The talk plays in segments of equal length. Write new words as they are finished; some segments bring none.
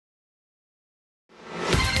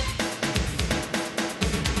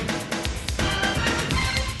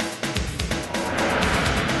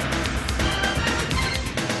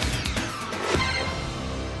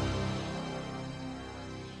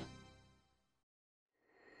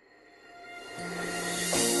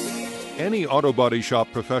Any auto body shop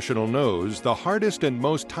professional knows the hardest and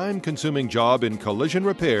most time-consuming job in collision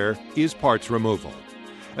repair is parts removal,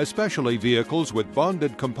 especially vehicles with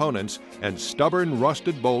bonded components and stubborn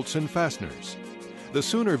rusted bolts and fasteners. The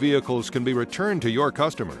sooner vehicles can be returned to your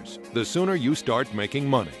customers, the sooner you start making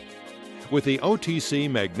money. With the OTC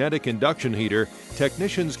Magnetic Induction Heater,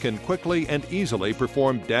 technicians can quickly and easily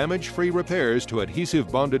perform damage-free repairs to adhesive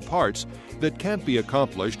bonded parts that can't be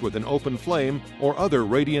accomplished with an open flame or other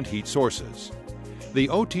radiant heat sources. The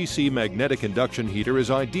OTC Magnetic Induction Heater is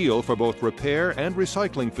ideal for both repair and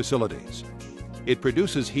recycling facilities. It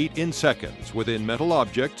produces heat in seconds within metal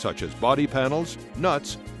objects such as body panels,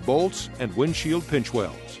 nuts, bolts, and windshield pinch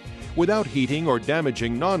welds, without heating or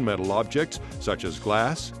damaging non-metal objects such as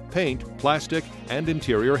glass, paint, plastic, and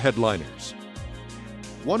interior headliners.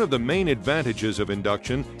 One of the main advantages of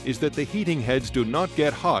induction is that the heating heads do not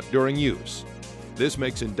get hot during use. This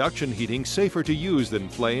makes induction heating safer to use than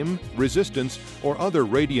flame, resistance, or other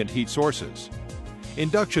radiant heat sources.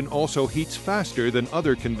 Induction also heats faster than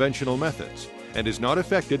other conventional methods and is not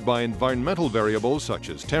affected by environmental variables such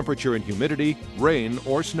as temperature and humidity, rain,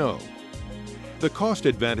 or snow. The cost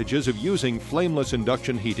advantages of using flameless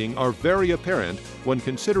induction heating are very apparent when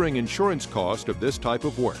considering insurance cost of this type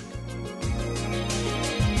of work.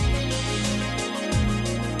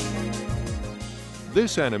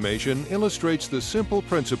 This animation illustrates the simple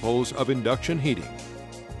principles of induction heating.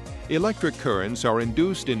 Electric currents are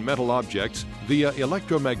induced in metal objects via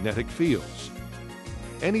electromagnetic fields.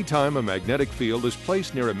 Anytime a magnetic field is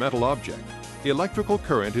placed near a metal object, electrical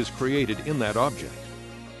current is created in that object.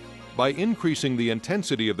 By increasing the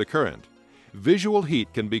intensity of the current, visual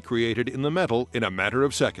heat can be created in the metal in a matter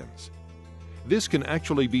of seconds. This can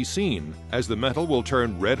actually be seen as the metal will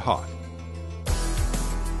turn red hot.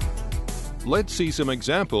 Let's see some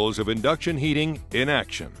examples of induction heating in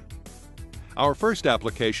action. Our first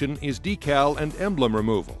application is decal and emblem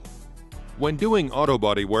removal. When doing auto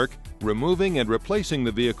body work, removing and replacing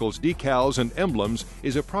the vehicle's decals and emblems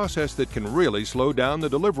is a process that can really slow down the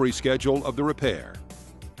delivery schedule of the repair.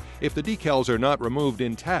 If the decals are not removed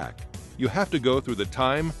intact, you have to go through the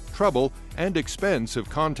time, trouble, and expense of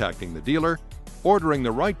contacting the dealer, ordering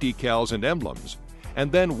the right decals and emblems,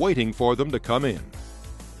 and then waiting for them to come in.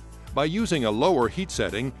 By using a lower heat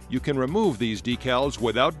setting, you can remove these decals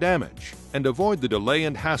without damage and avoid the delay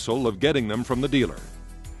and hassle of getting them from the dealer.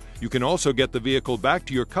 You can also get the vehicle back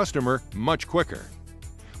to your customer much quicker.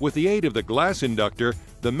 With the aid of the glass inductor,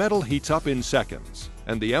 the metal heats up in seconds,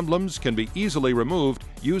 and the emblems can be easily removed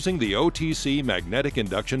using the OTC Magnetic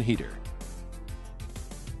Induction Heater.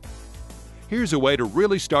 Here's a way to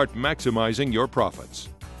really start maximizing your profits.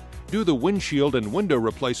 Do the windshield and window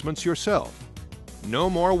replacements yourself. No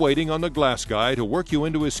more waiting on the glass guy to work you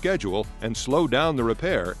into his schedule and slow down the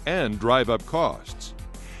repair and drive up costs.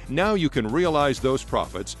 Now you can realize those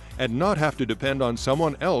profits and not have to depend on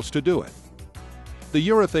someone else to do it. The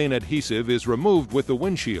urethane adhesive is removed with the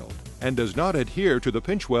windshield and does not adhere to the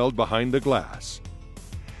pinch weld behind the glass.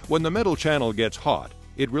 When the metal channel gets hot,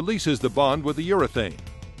 it releases the bond with the urethane,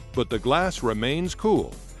 but the glass remains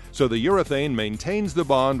cool, so the urethane maintains the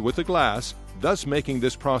bond with the glass, thus making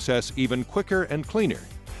this process even quicker and cleaner,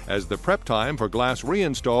 as the prep time for glass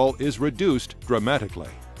reinstall is reduced dramatically.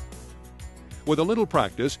 With a little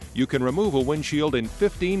practice, you can remove a windshield in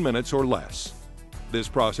 15 minutes or less. This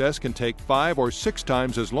process can take 5 or 6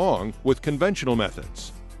 times as long with conventional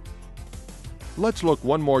methods. Let's look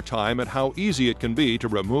one more time at how easy it can be to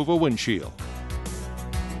remove a windshield.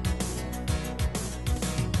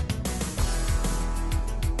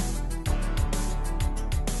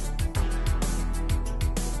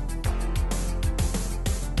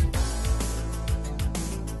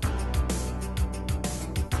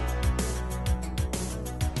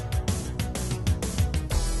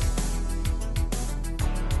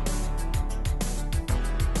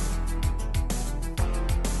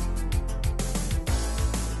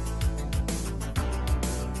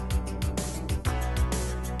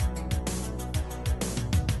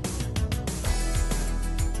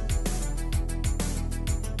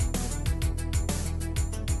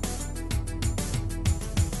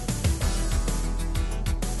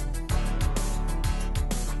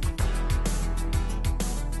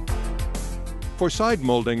 For side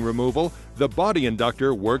molding removal, the body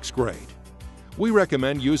inductor works great. We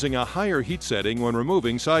recommend using a higher heat setting when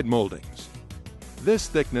removing side moldings. This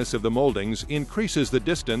thickness of the moldings increases the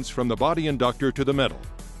distance from the body inductor to the metal.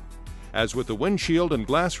 As with the windshield and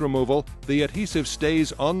glass removal, the adhesive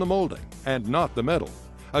stays on the molding and not the metal,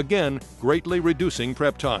 again greatly reducing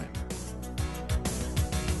prep time.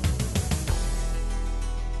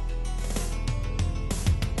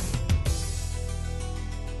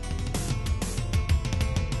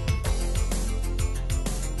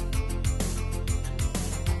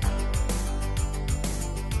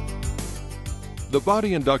 The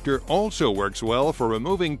body inductor also works well for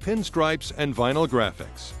removing pinstripes and vinyl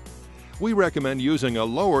graphics. We recommend using a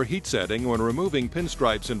lower heat setting when removing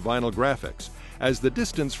pinstripes and vinyl graphics, as the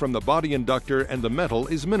distance from the body inductor and the metal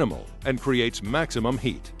is minimal and creates maximum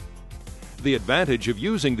heat. The advantage of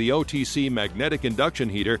using the OTC magnetic induction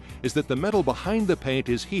heater is that the metal behind the paint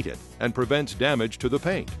is heated and prevents damage to the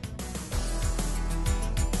paint.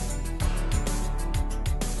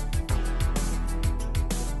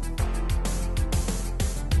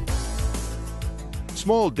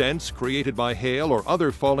 Small dents created by hail or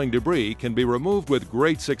other falling debris can be removed with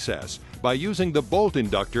great success by using the bolt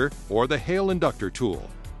inductor or the hail inductor tool.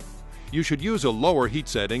 You should use a lower heat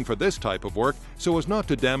setting for this type of work so as not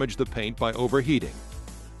to damage the paint by overheating.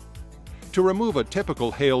 To remove a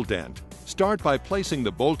typical hail dent, start by placing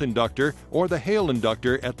the bolt inductor or the hail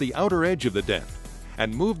inductor at the outer edge of the dent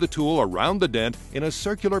and move the tool around the dent in a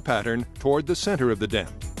circular pattern toward the center of the dent.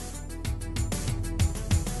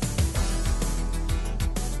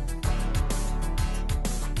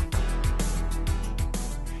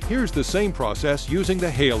 Here's the same process using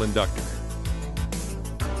the hail inductor.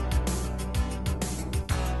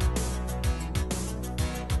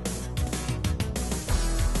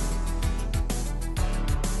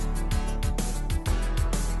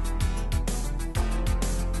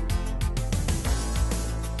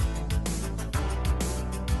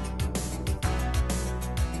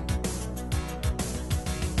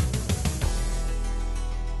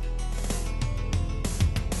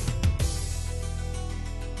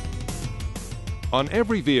 On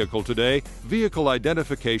every vehicle today, vehicle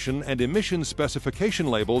identification and emission specification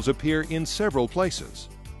labels appear in several places.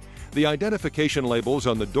 The identification labels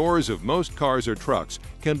on the doors of most cars or trucks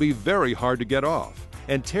can be very hard to get off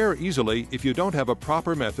and tear easily if you don't have a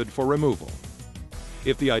proper method for removal.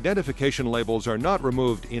 If the identification labels are not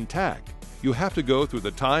removed intact, you have to go through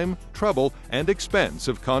the time, trouble, and expense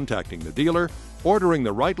of contacting the dealer, ordering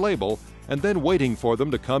the right label, and then waiting for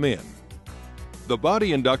them to come in. The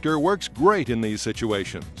body inductor works great in these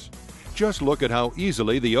situations. Just look at how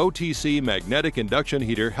easily the OTC magnetic induction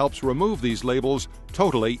heater helps remove these labels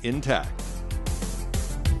totally intact.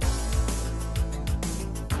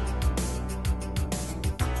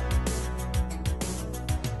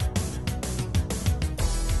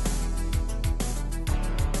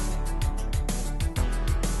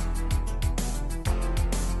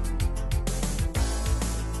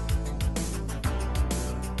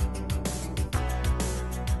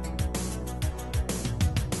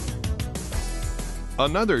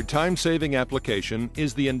 Another time-saving application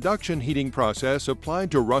is the induction heating process applied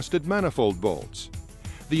to rusted manifold bolts.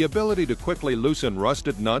 The ability to quickly loosen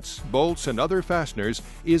rusted nuts, bolts, and other fasteners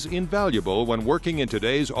is invaluable when working in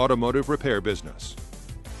today's automotive repair business.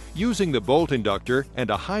 Using the bolt inductor and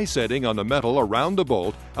a high setting on the metal around the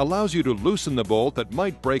bolt allows you to loosen the bolt that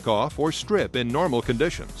might break off or strip in normal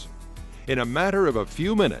conditions. In a matter of a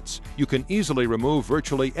few minutes, you can easily remove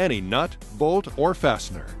virtually any nut, bolt, or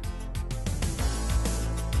fastener.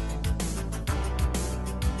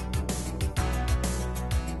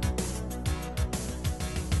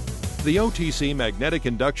 The OTC magnetic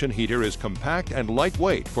induction heater is compact and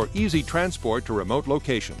lightweight for easy transport to remote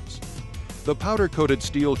locations. The powder-coated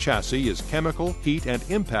steel chassis is chemical, heat, and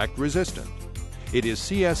impact resistant. It is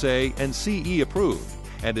CSA and CE approved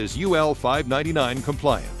and is UL 599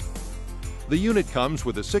 compliant. The unit comes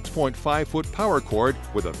with a 6.5-foot power cord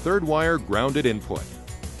with a third-wire grounded input.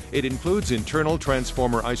 It includes internal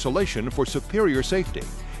transformer isolation for superior safety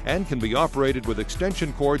and can be operated with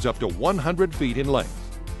extension cords up to 100 feet in length.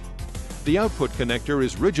 The output connector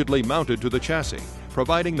is rigidly mounted to the chassis,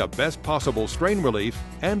 providing the best possible strain relief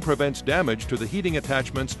and prevents damage to the heating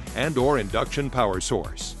attachments and/or induction power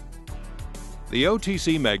source. The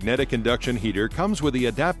OTC magnetic induction heater comes with the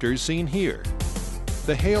adapters seen here.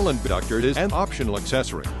 The hail inductor is an optional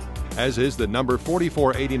accessory, as is the number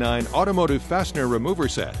 4489 automotive fastener remover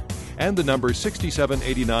set and the number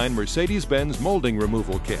 6789 Mercedes-Benz molding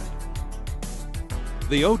removal kit.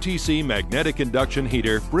 The OTC magnetic induction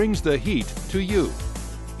heater brings the heat to you.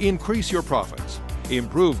 Increase your profits,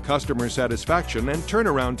 improve customer satisfaction and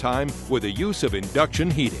turnaround time with the use of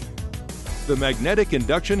induction heating. The Magnetic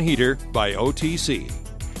Induction Heater by OTC.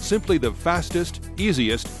 Simply the fastest,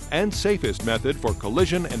 easiest, and safest method for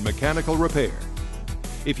collision and mechanical repair.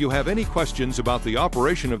 If you have any questions about the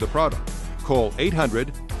operation of the product, call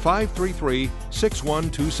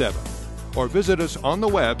 800-533-6127 or visit us on the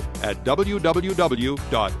web at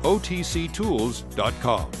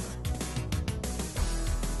www.otctools.com.